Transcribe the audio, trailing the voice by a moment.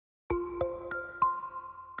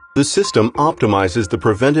The system optimizes the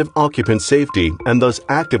preventive occupant safety and thus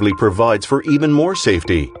actively provides for even more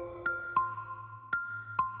safety.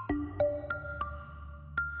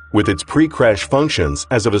 With its pre-crash functions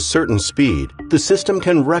as of a certain speed, the system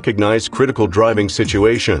can recognize critical driving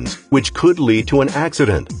situations which could lead to an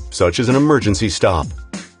accident, such as an emergency stop,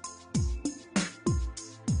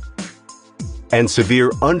 and severe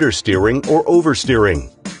understeering or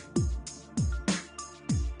oversteering.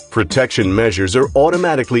 Protection measures are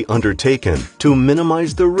automatically undertaken to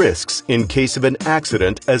minimize the risks in case of an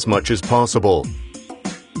accident as much as possible.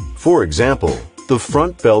 For example, the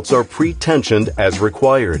front belts are pre-tensioned as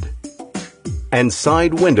required, and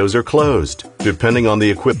side windows are closed. Depending on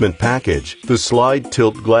the equipment package, the slide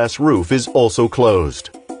tilt glass roof is also closed.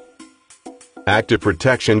 Active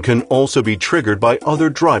protection can also be triggered by other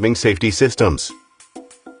driving safety systems.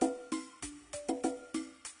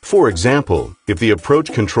 For example, if the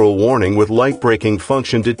approach control warning with light braking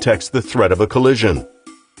function detects the threat of a collision,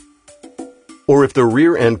 or if the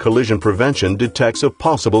rear end collision prevention detects a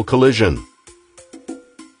possible collision.